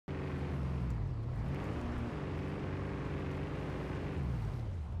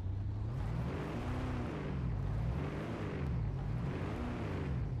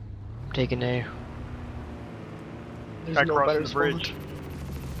Taking A. There's Guy no crossing better the spawn. bridge.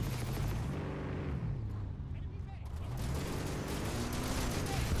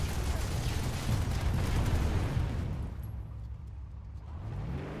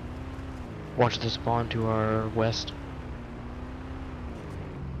 Watch the spawn to our west.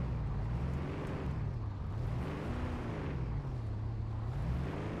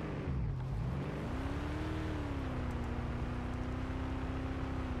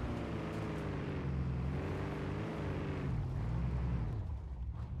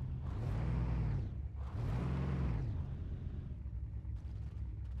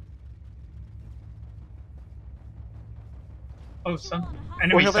 Oh, We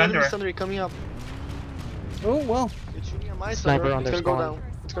enemy have enemy Sunder. Sundery coming up. Oh well. It's shooting at my Sniper Sunder. on It's their gonna go spawn.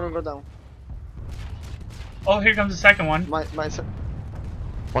 down. It's gonna go down. Oh, here comes the second one. My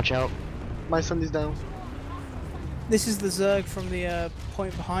Watch out. Sundy's down. This is the Zerg from the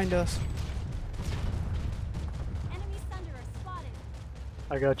point behind us. Enemy Thunder spotted.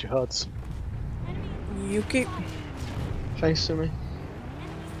 I got you, Huts. Enemy You keep. Thanks to me. Enemy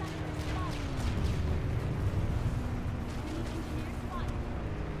Thunder spotted.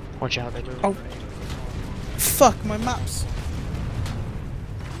 Watch out, they move. Oh. Fuck my maps.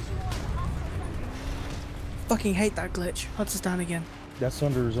 Fucking hate that glitch. Huts is down again. That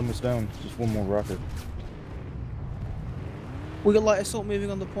Sunder is almost down. Just one more rocket. We got light assault moving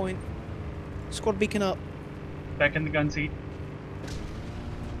on the point. Squad beacon up. Back in the gun seat.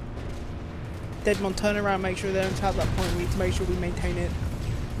 Deadmon, turn around, make sure they're on top of that point. We need to make sure we maintain it.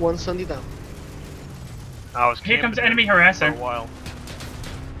 One Sundy down. I was Here comes camping enemy there harasser. for a while.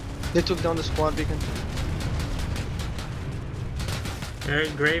 They took down the squad beacon.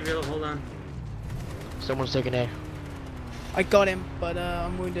 Alright, Grayville, hold on. Someone's taking A. I got him, but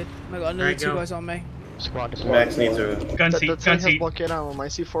I'm wounded. I got another Alright, two go. guys on me. Squad deployed. Max needs a. Gun That seat, tank gun has seat. blockade ammo. My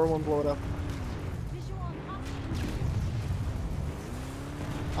C4 won't blow it up. visual on hostile.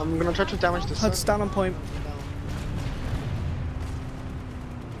 I'm gonna try to damage the Huts down on point. Enemy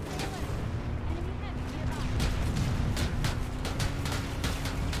heavy nearby.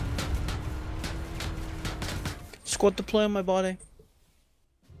 Squad deploy on my body.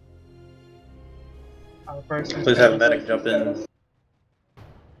 Please have a medic jump in.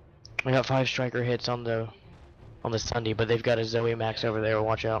 I got 5 striker hits on the Sunday, but they've got a Zoe Max over there.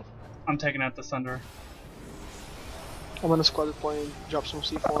 Watch out. I'm taking out the Sunder. I'm gonna squad deploy and drop some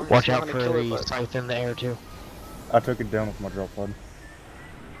C4. Watch It's not out gonna for kill it, the but scythe in the air too. I took it down with my drop pod.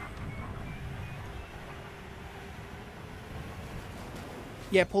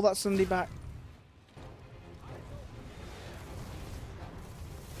 Yeah, pull that Sunday back.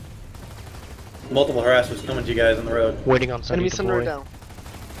 Multiple harassers coming to you guys on the road. Waiting on Sunday enemy Sundery deploy. down.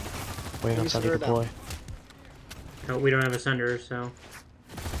 Waiting on Enemy Sunday Sundery down. deploy. No, we don't have a Sunder, so.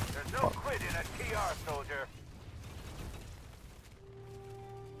 There's no quit in a TR, soldier.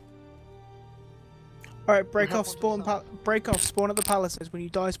 Alright, break have off one to spawn. south. Break off. Spawn at the palisades. When you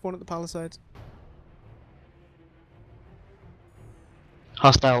die, spawn at the palisades.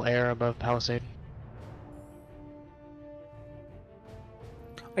 Hostile air above palisade.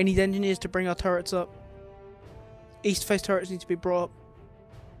 I need engineers to bring our turrets up. East face turrets need to be brought up.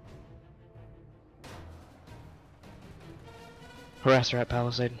 Harasser at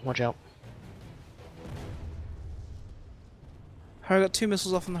palisade. Watch out. I got 2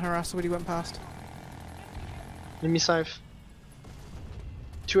 missiles off on the harasser when he went past. Enemy scythe.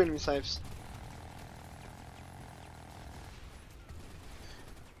 2 enemy scythes.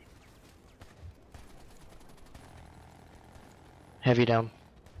 Heavy down.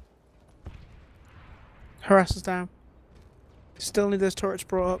 Harasser's down. Still need those turrets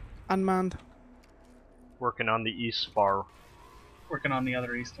brought up and manned. Working on the east spar. Working on the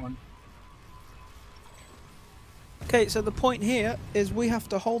other east one. Okay, so the point here is we have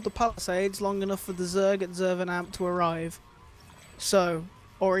to hold the palisades long enough for the Zerg at Zervanamp to arrive. So,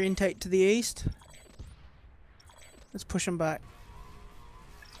 orientate to the east. Let's push them back.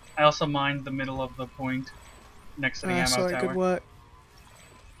 I also mined the middle of the point next to the ammo Sorry, tower. good work.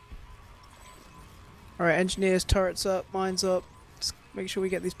 Alright, engineers, turrets up, mines up. Let's make sure we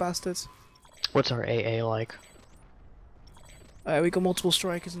get these bastards. What's our AA like? We got multiple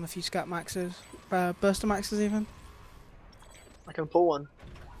strikers and a few scat maxes. Burster maxes even? I can pull one.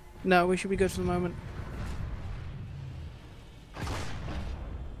 No, we should be good for the moment.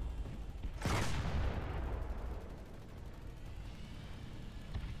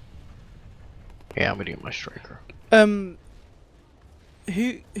 Yeah, I'm gonna get my striker.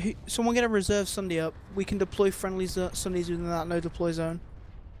 Someone get a reserve Sunday up. We can deploy friendly Sundays within that no deploy zone.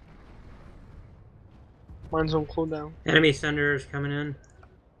 Mine's on cooldown. Enemy Sunder is coming in.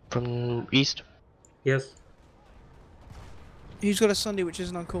 From east. Yes. He's got a Sunday which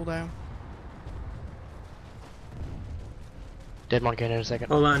isn't on cooldown. Dead monkey in a second.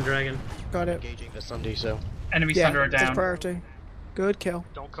 Hold on, Dragon. Got it. Engaging the Sunday, so. Enemy Yeah, Sunder are that's down. priority. Good kill.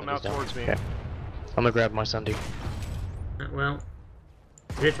 Don't come Sunday's out down. towards me. Okay. I'm gonna grab my Sunday. Well,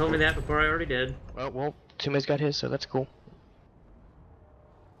 you just told me that before I already did. Well, Sume's got his, so that's cool.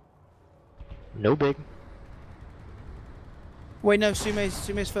 No big. Wait, no,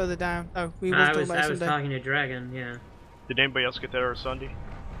 Sume's further down. Oh, we I talking was about Sunday. talking to Dragon, yeah. Did anybody else get there, Sunday?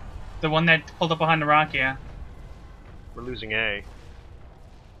 The one that pulled up behind the rock, yeah. We're losing A.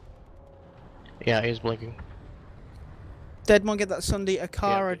 Yeah, he's blinking. Deadmon get that Sunday,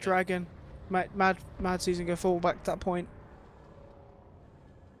 Akara, Yeah. Dragon. Mad Season go forward back to that point.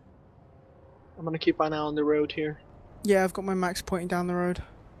 I'm gonna keep an eye on the road here. Yeah, I've got my max pointing down the road.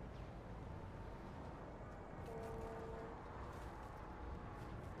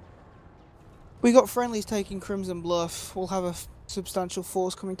 We got friendlies taking Crimson Bluff. We'll have a substantial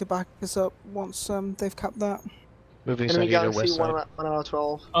force coming to back us up once they've capped that. Moving Enemy Sunday to Galaxy, west side. 1 out of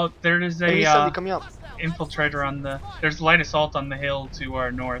 12. Oh, there is Enemy a Sunday coming up. infiltrator on the. There's light assault on the hill to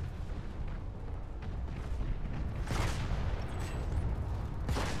our north.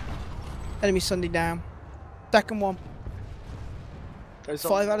 Enemy Sunday down. Second one. There's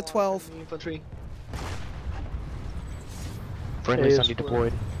 5 out of 12. enemy infantry. Friendly Yes, Sunday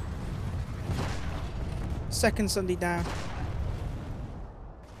deployed. Second Sunday down.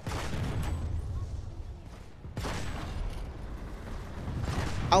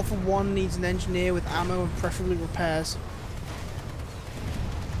 Alpha 1 needs an engineer with ammo and preferably repairs.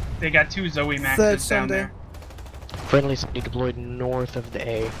 They got 2 Zoe Third Maxes down Sunday. there. Friendly Sunday deployed north of the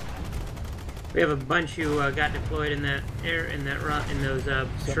A. We have a bunch who got deployed in that in those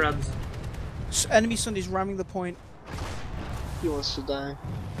shrubs. Enemy Sunday's ramming the point. He wants to die.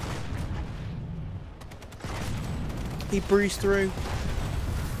 He breezed through.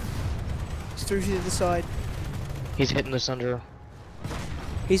 He's through to the other side. He's hitting the Sunder.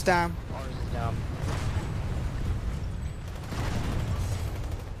 He's down. Ours is down.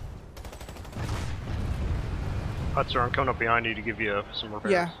 Hutzer, I'm coming up behind you to give you some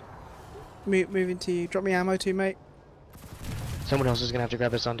repairs. Yeah. Moving to you. Drop me ammo too, mate. Someone else is gonna have to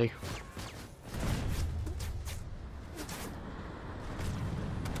grab a Sunday.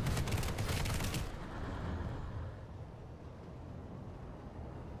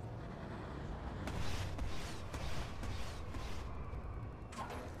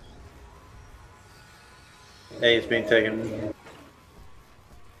 A is being taken.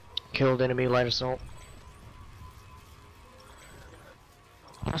 Killed enemy light assault.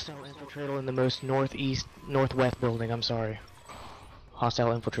 Hostile infiltrator in the most northwest building, I'm sorry. Hostile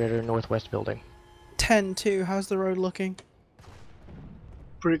infiltrator northwest building. 10-2, how's the road looking?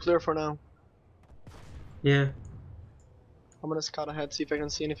 Pretty clear for now. Yeah. I'm gonna scout ahead, see if I can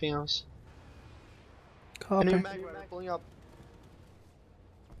see anything else. Copy. Enemy mag rider pulling up.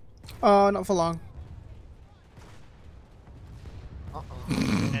 Oh, not for long.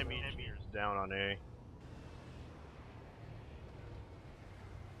 Enemy engineers down on A.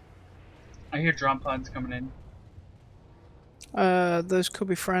 I hear drone pods coming in. Those could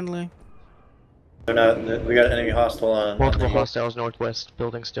be friendly. They're not. We got an enemy hostile on. Multiple hostiles northwest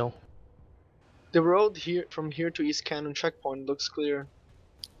building still. The road here from here to East Cannon checkpoint looks clear.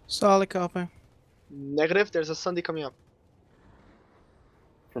 Solid copy. Negative, there's a Sunday coming up.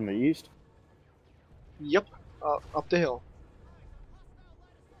 From the east? Yep, up the hill.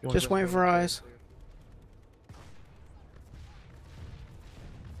 Just waiting for eyes.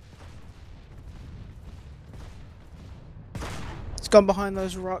 It's gone behind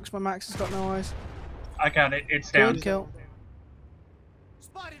those rocks. My max has got no eyes. I got it. It's down. Good kill.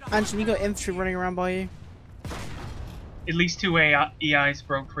 Anson, you got infantry running around by you. At least 2 EIs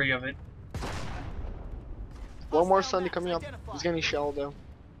broke free of it. One more Sunday coming up. He's getting shelled though.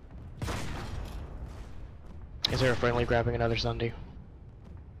 Is there a friendly grabbing another Sunday?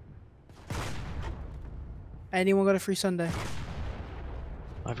 Anyone got a free Sunday?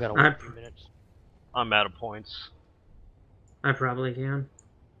 I've got a few minutes. I'm out of points. I probably can.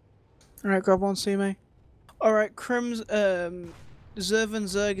 Alright, grab one, see me. Alright, Zerv and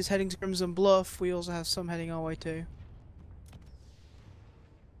Zerg is heading to Crimson Bluff. We also have some heading our way too.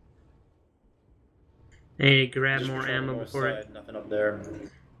 I need to grab Just more control the ammo north before I... side, nothing up there.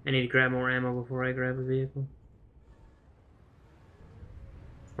 I need to grab more ammo before I grab a vehicle.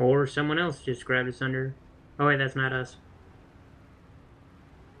 Or someone else just grabbed us under. Oh wait, that's not us.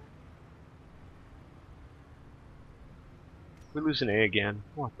 We're losing A again.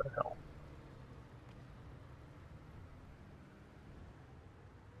 What the hell?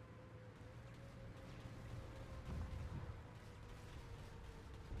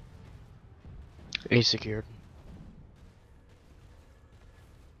 A secured.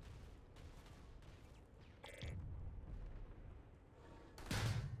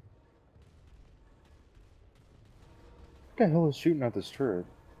 What the hell is shooting at this turret?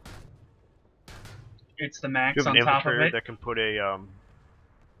 It's the You max have on an top of infiltrator it. that can put a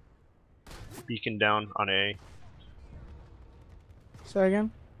beacon down on A. Say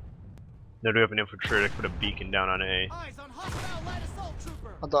again? No, do we have an infiltrator that can put a beacon down on A?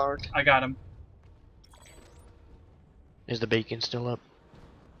 A dart. I got him. Is the beacon still up?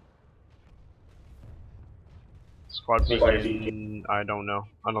 Squad beacon, I don't know.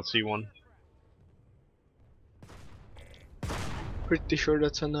 I don't see one. Pretty sure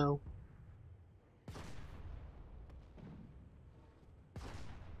that's a no.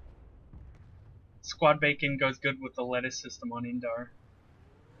 Squad bacon goes good with the lettuce system on Indar.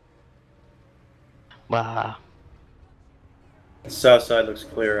 Wow. The south side looks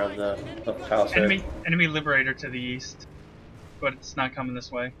clear of the palisade. Enemy liberator to the east, but it's not coming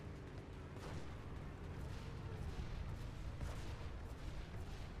this way.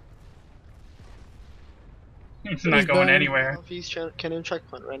 It's not He's going down. anywhere. Southeast cannon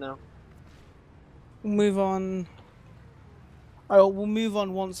checkpoint right now. We'll move on. Oh, we'll move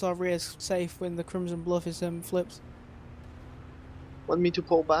on once our rear's safe when the Crimson Bluff is flips. Want me to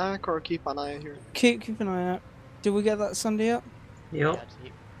pull back or keep an eye here? Keep an eye out. Did we get that Sunday up? Yep.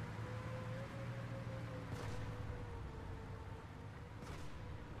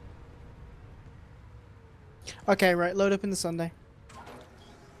 Okay, right. Load up in the Sunday.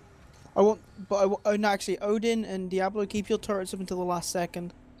 Oh no, actually, Odin and Diablo, keep your turrets up until the last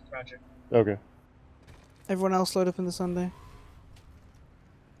second. Roger. Okay. Everyone else load up in the Sunday.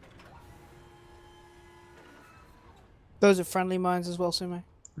 Those are friendly mines as well, Sume.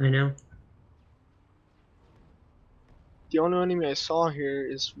 I know. The only enemy I saw here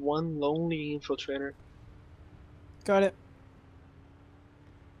is one lonely infiltrator. Got it.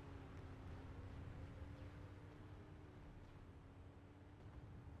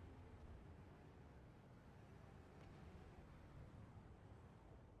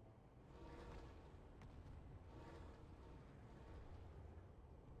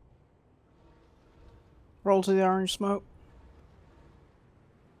 Roll to the orange smoke.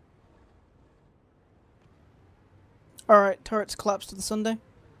 Alright, turrets collapse to the Sunday.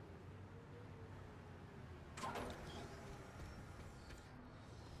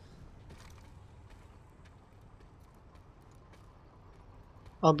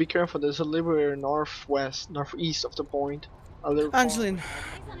 Be careful, there's a liberator northeast of the point. A little Angeline, Eyes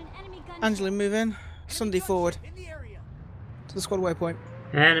on an enemy gunship. Angeline, move in. Sunday forward. To the squad waypoint.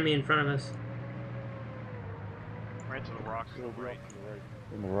 Enemy in front of us. Right to the rocks.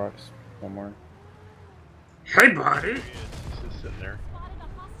 In the rocks somewhere. Hey, buddy! He's just sitting there. Spotted a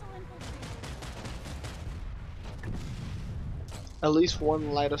hostile infiltrator. At least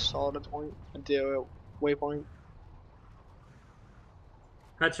one light assault at the waypoint.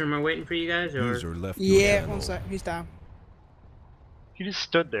 Hudson, am I waiting for you guys, or? User left your Yeah, channel. one sec. He's down. He just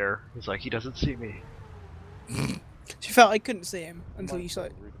stood there. He's like, he doesn't see me. She felt I couldn't see him until you saw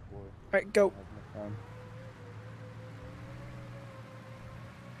it. Redeploy. Right, go. Have enough time.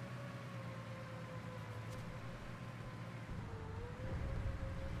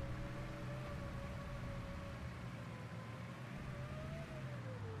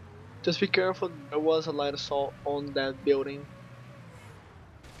 Just be careful, there was a light assault on that building.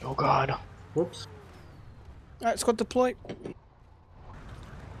 Oh god. Whoops. Alright, squad deploy.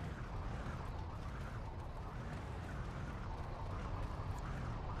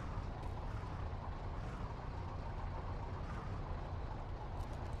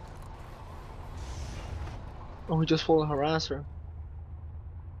 Oh, we just pulled a harasser.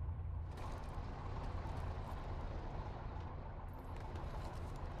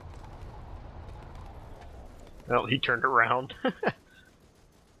 Well, he turned around.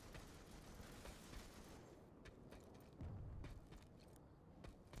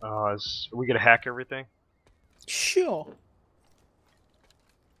 Are we gonna hack everything? Sure.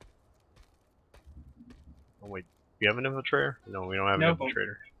 Oh wait, do you have an infiltrator? No, we don't have No, an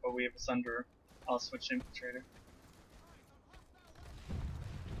infiltrator. But we have a Sunder. I'll switch to infiltrator.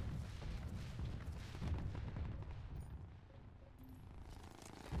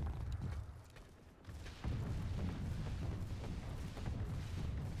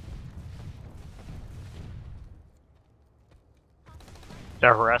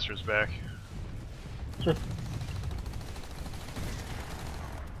 That harasser's back. The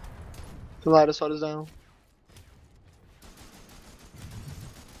light assault is down.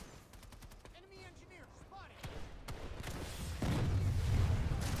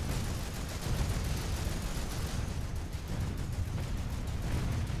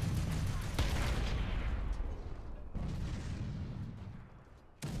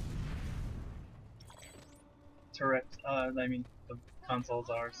 turret, I mean, the console's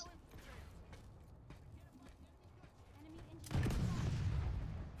ours.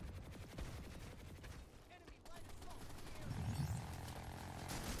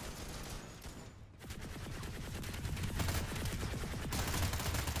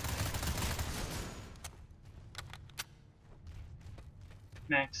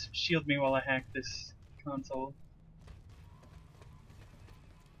 Max, shield me while I hack this console.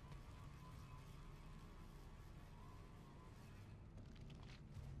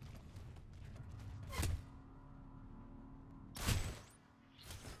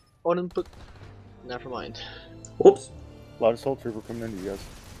 On input. Never mind. Oops. A lot of assault trooper coming into you guys.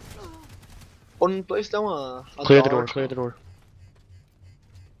 On place down a Clear the door, dart. clear the door.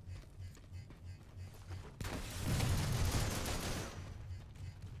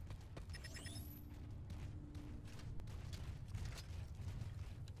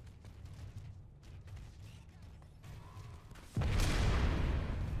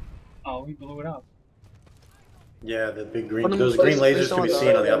 Oh, we blew it up. Yeah, the big green. On Those green place lasers can be down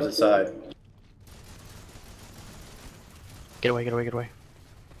seen on the opposite side. Get away, get away, get away.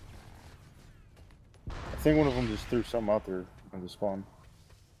 I think one of them just threw something out there on the spawn.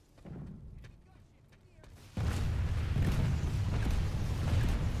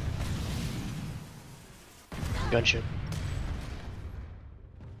 Gunship.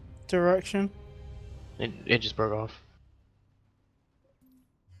 Direction. It just broke off.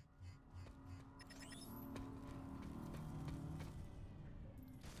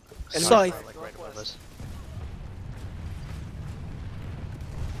 Scythe. Like right above us.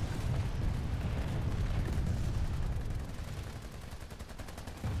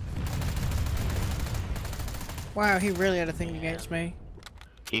 Wow, he really had a thing against me.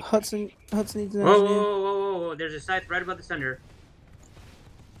 He- Hudson needs an Whoa, whoa, engineer. whoa, whoa, whoa! There's a scythe right above the thunder.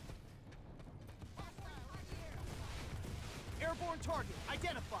 Airborne target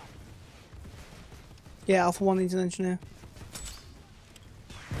identified. Yeah, Alpha 1 needs an engineer.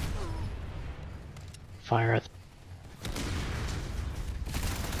 Fire at.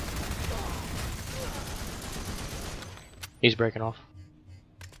 He's breaking off.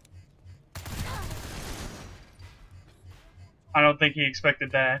 I don't think he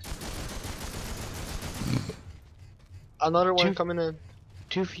expected that. Another one Two- coming in.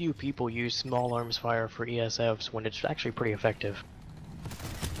 Too few people use small arms fire for ESFs when it's actually pretty effective.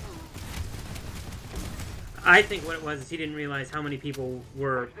 I think what it was is he didn't realize how many people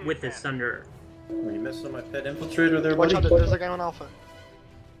were with this thunder. Oh, you missed on my pet infiltrator there, Watch buddy. out, there's a guy on Alpha.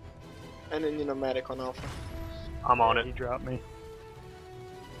 And then, medic on Alpha. I'm on it. He dropped me.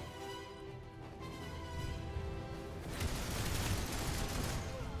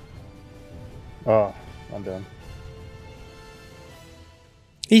 Oh, I'm done.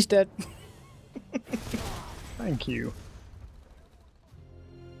 He's dead. Thank you.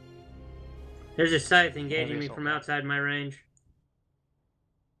 There's a scythe engaging Only me from outside my range.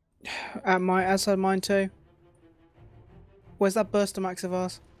 Outside mine too. Where's that burster max of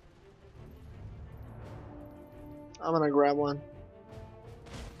ours? I'm gonna grab one.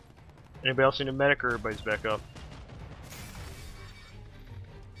 Anybody else need a medic or everybody's back up?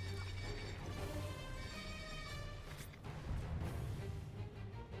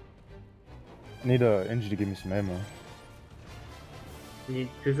 I need a engine to give me some ammo.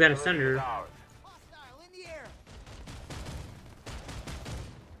 We've got a thunder. Hostile in the air.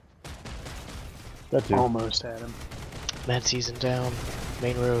 That dude. Almost had him. Mad season down.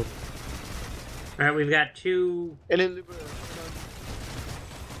 Main road. Alright, we've got two. Alien Libra.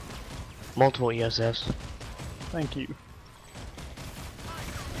 Multiple ESFs. Thank you.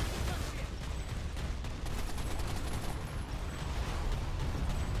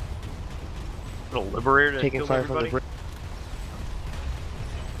 Little liberator that Taking killed fire from the everybody. bridge.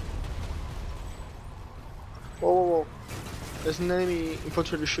 Whoa, whoa, whoa. There's an enemy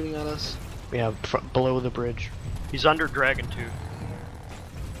infiltrator shooting at us. Yeah, below the bridge. He's under Dragon 2.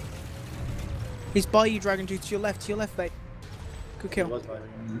 He's by you, Dragon Dude, to your left, mate. Good kill.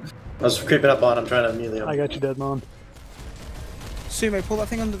 I was creeping up on him, trying to immediately. I got you, Deadmon. Sumo, pull that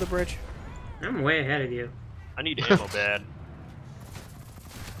thing under the bridge. I'm way ahead of you. I need ammo bad.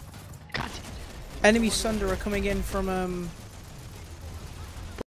 God. Enemy Sunder are coming in from